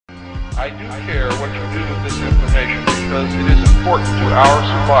I do care what you do with this information because it is important to our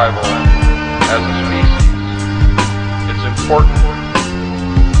survival as a species. It's important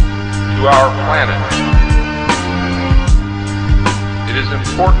to our planet. It is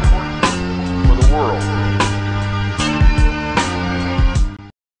important for the world.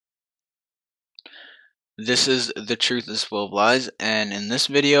 This is The Truth is Full of Lies, and in this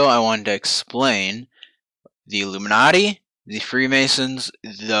video I wanted to explain the Illuminati, the Freemasons,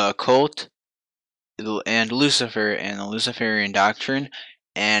 the Occult, and Lucifer and the Luciferian doctrine,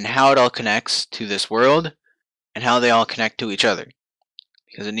 and how it all connects to this world, and how they all connect to each other,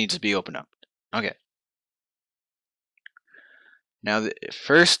 because it needs to be opened up. Okay. Now,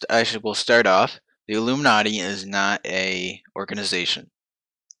 first we'll start off. The Illuminati is not a organization.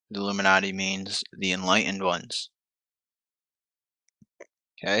 The Illuminati means the enlightened ones.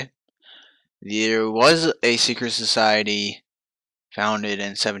 Okay? There was a secret society founded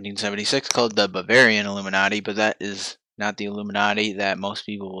in 1776 called the Bavarian Illuminati, but that is not the Illuminati that most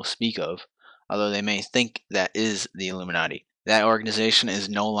people will speak of, although they may think that is the Illuminati. That organization is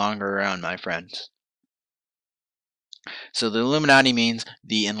no longer around, my friends. So the Illuminati means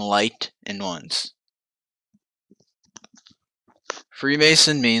the enlightened ones.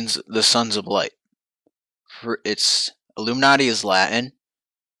 Freemason means the sons of light. Illuminati is Latin.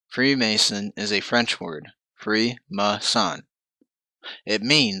 Freemason is a French word, Freemason. It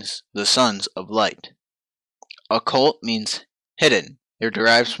means the sons of light. Occult means hidden. It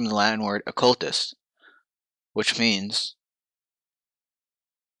derives from the Latin word occultus, which means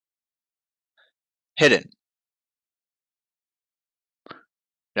hidden.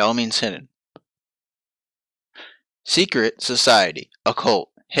 It all means hidden. Secret society,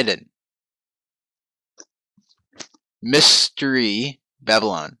 occult, hidden. Mystery,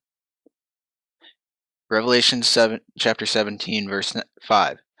 Babylon. Revelation 7, chapter 17, verse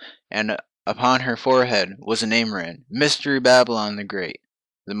 5. And upon her forehead was a name written, Mystery Babylon the Great,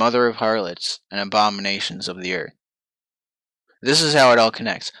 the mother of harlots and abominations of the earth. This is how it all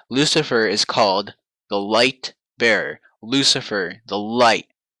connects. Lucifer is called the light bearer. Lucifer, the light,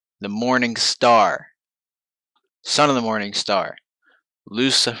 the morning star, son of the morning star.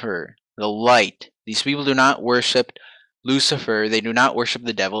 Lucifer, the light. These people do not worship Lucifer. They do not worship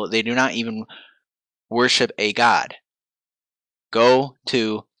the devil. They do not even worship a god. Go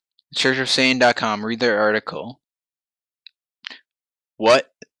to churchofsatan.com, read their article.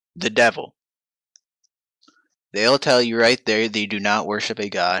 What the devil? They'll tell you right there they do not worship a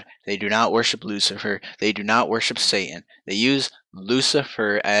god. They do not worship Lucifer. They do not worship Satan. They use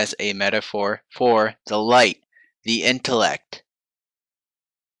Lucifer as a metaphor for the light, the intellect,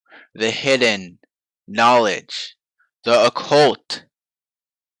 the hidden knowledge, the occult.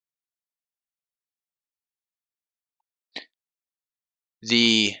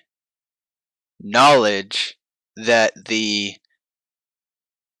 The knowledge that the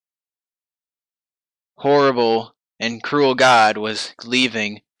horrible and cruel God was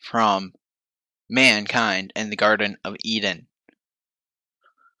leaving from mankind in the Garden of Eden.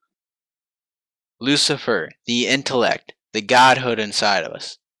 Lucifer, the intellect, the godhood inside of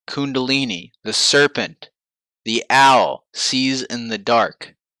us. Kundalini, the serpent, the owl, sees in the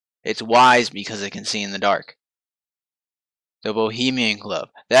dark. It's wise because it can see in the dark. The Bohemian Club,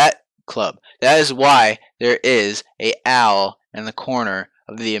 that is why there is an owl in the corner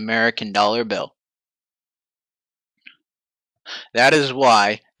of the American dollar bill. That is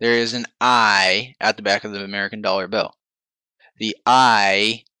why there is an eye at the back of the American dollar bill. The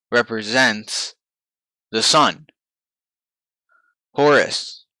eye represents the sun.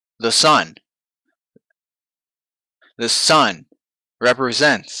 Horus, the sun. The sun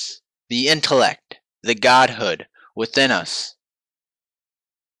represents the intellect, the godhood within us.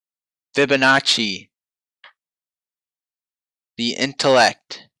 Fibonacci, the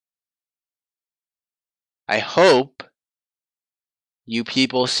intellect. I hope you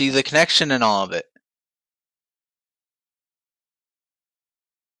people see the connection in all of it.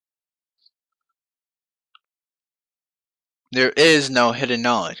 There is no hidden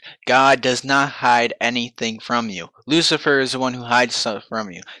knowledge. God does not hide anything from you. Lucifer is the one who hides stuff from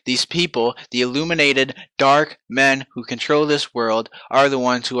you. These people, the illuminated dark men who control this world, are the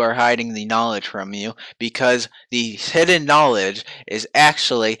ones who are hiding the knowledge from you, because the hidden knowledge is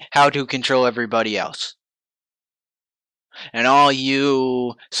actually how to control everybody else. And all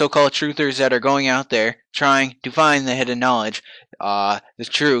you so-called truthers that are going out there trying to find the hidden knowledge, the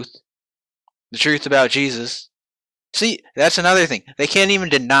truth about Jesus. See, that's another thing. They can't even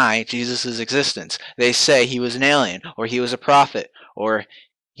deny Jesus' existence. They say he was an alien, or he was a prophet, or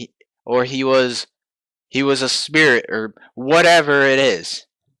he was a spirit, or whatever it is.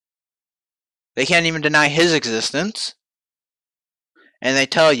 They can't even deny his existence. And they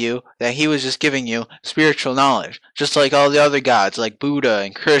tell you that he was just giving you spiritual knowledge, just like all the other gods, like Buddha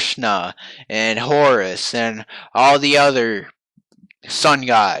and Krishna and Horus and all the other sun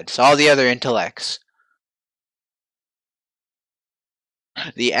gods, all the other intellects.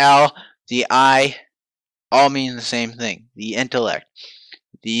 The Al, the I, all mean the same thing. The intellect.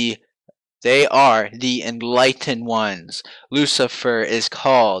 They are the enlightened ones. Lucifer is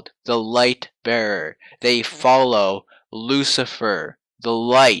called the light bearer. They follow Lucifer, the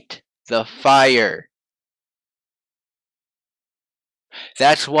light, the fire.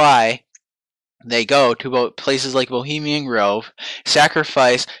 That's why they go to places like Bohemian Grove,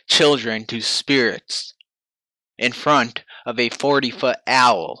 sacrifice children to spirits in front of a 40-foot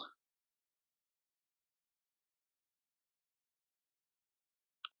owl.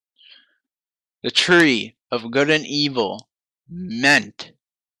 The tree of good and evil meant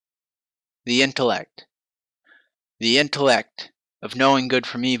the intellect of knowing good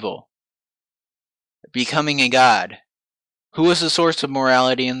from evil, becoming a god. Who is the source of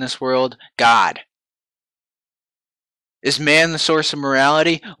morality in this world? God. Is man the source of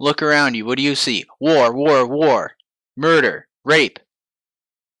morality? Look around you. What do you see? War, war, war. Murder, rape.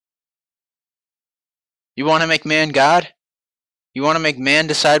 You want to make man God? You want to make man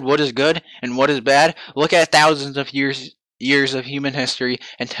decide what is good and what is bad? Look at thousands of years of human history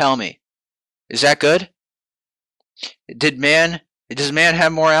and tell me, is that good? Does man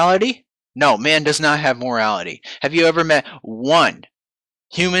have morality? No, man does not have morality. Have you ever met one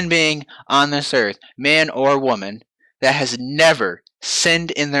human being on this earth, man or woman, that has never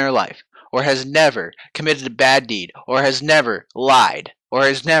sinned in their life, or has never committed a bad deed, or has never lied, or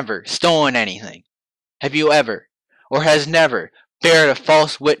has never stolen anything? Have you ever? Or has never bared a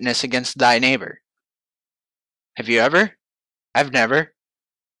false witness against thy neighbor? Have you ever? I've never.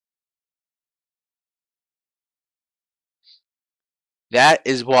 That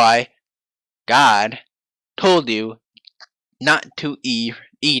is why God told you not to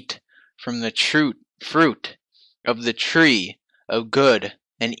eat from the true fruit of the tree of good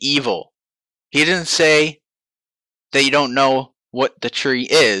and evil. He didn't say that you don't know what the tree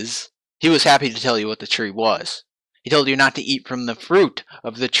is. He was happy to tell you what the tree was. He told you not to eat from the fruit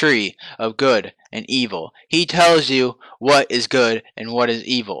of the tree of good and evil. He tells you what is good and what is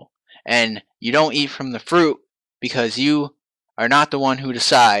evil. And you don't eat from the fruit because you are not the one who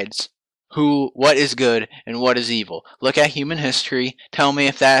decides what is good and what is evil. Look at human history. Tell me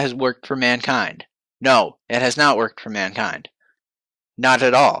if that has worked for mankind. No, it has not worked for mankind. Not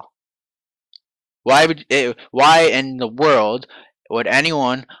at all. Why in the world would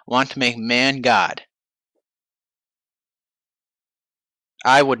anyone want to make man God?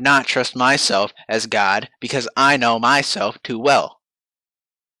 I would not trust myself as God because I know myself too well.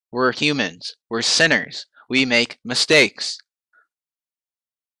 We're humans. We're sinners. We make mistakes.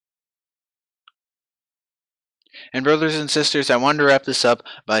 And brothers and sisters, I want to wrap this up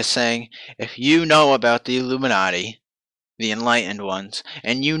by saying, if you know about the Illuminati, the enlightened ones,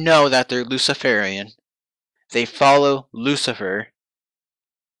 and you know that they're Luciferian, they follow Lucifer,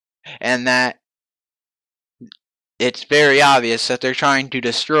 and that it's very obvious that they're trying to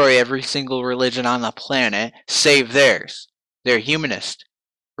destroy every single religion on the planet, save theirs, their humanist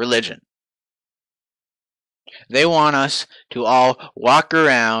religion. They want us to all walk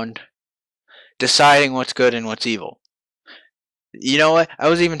around deciding what's good and what's evil. You know what? I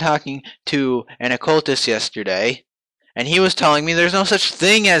was even talking to an occultist yesterday, and he was telling me there's no such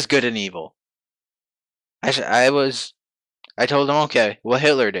thing as good and evil. I told him, okay, what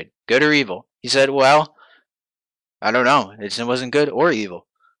Hitler did, good or evil? He said, well, I don't know. It wasn't good or evil.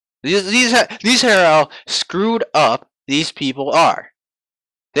 These are how screwed up these people are.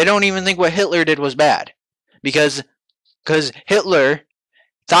 They don't even think what Hitler did was bad, because Hitler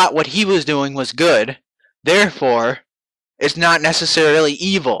thought what he was doing was good. Therefore, it's not necessarily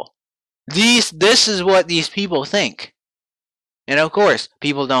evil. This is what these people think. And of course,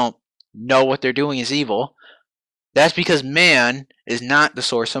 people don't know what they're doing is evil. That's because man is not the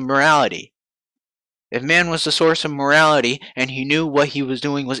source of morality. If man was the source of morality and he knew what he was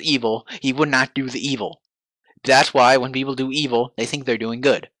doing was evil, he would not do the evil. That's why when people do evil, they think they're doing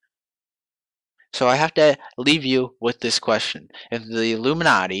good. So I have to leave you with this question. If the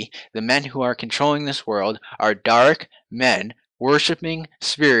Illuminati, the men who are controlling this world, are dark men worshipping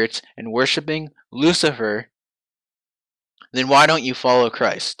spirits and worshipping Lucifer, then why don't you follow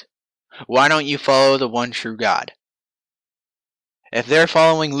Christ? Why don't you follow the one true God? If they're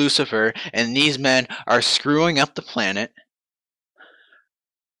following Lucifer and these men are screwing up the planet,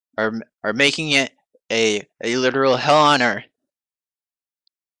 are making it a literal hell on earth,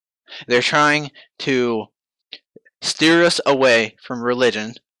 They're trying to steer us away from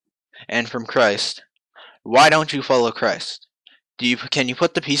religion and from Christ. Why don't you follow Christ? Can you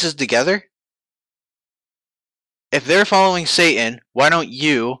put the pieces together? If they're following Satan, why don't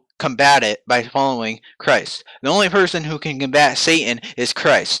you combat it by following Christ? The only person who can combat Satan is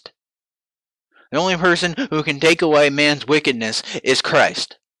Christ. The only person who can take away man's wickedness is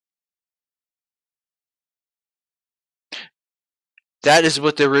Christ. That is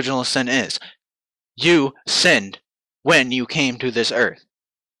what the original sin is. You sinned when you came to this earth.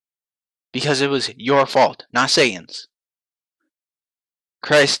 Because it was your fault, not Satan's.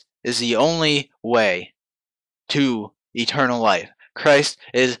 Christ is the only way to eternal life. Christ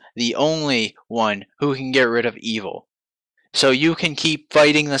is the only one who can get rid of evil. So you can keep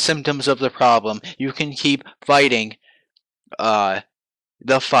fighting the symptoms of the problem. You can keep fighting the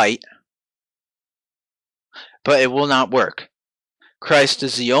fight, but it will not work. Christ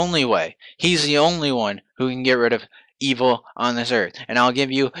is the only way. He's the only one who can get rid of evil on this earth. And I'll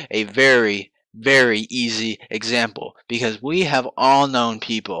give you a very, very easy example, because we have all known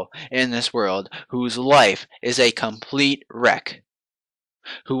people in this world whose life is a complete wreck,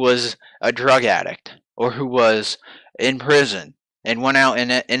 who was a drug addict, or who was in prison and went out in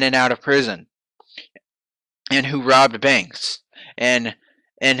and out of prison, and who robbed banks, and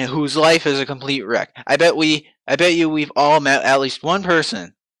whose life is a complete wreck. I bet you we've all met at least one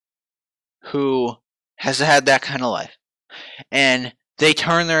person who has had that kind of life, and they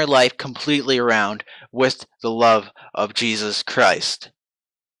turn their life completely around with the love of Jesus Christ.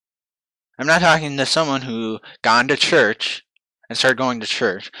 I'm not talking to someone who gone to church and started going to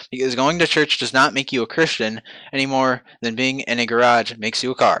church, because going to church does not make you a Christian any more than being in a garage makes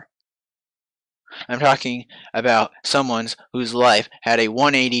you a car. I'm talking about someone whose life had a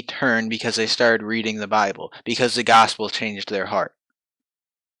 180 turn because they started reading the Bible, because the gospel changed their heart.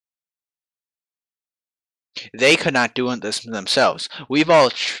 They could not do this themselves. We've all,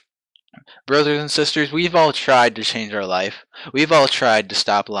 brothers and sisters, we've all tried to change our life. We've all tried to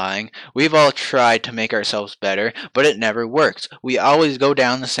stop lying. We've all tried to make ourselves better, but it never works. We always go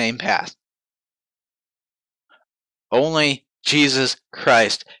down the same path. Only Jesus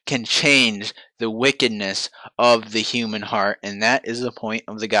Christ can change the wickedness of the human heart, and that is the point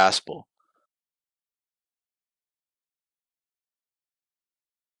of the gospel.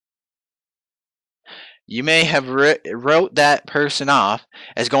 You may have wrote that person off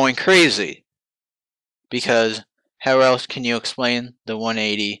as going crazy, because how else can you explain the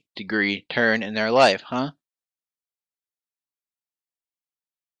 180-degree turn in their life, huh?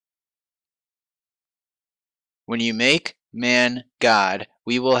 When you make man God,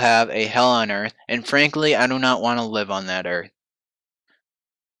 we will have a hell on earth, and frankly, I do not want to live on that earth.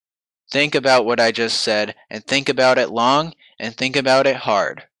 Think about what I just said, and think about it long, and think about it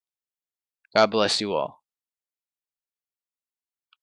hard. God bless you all.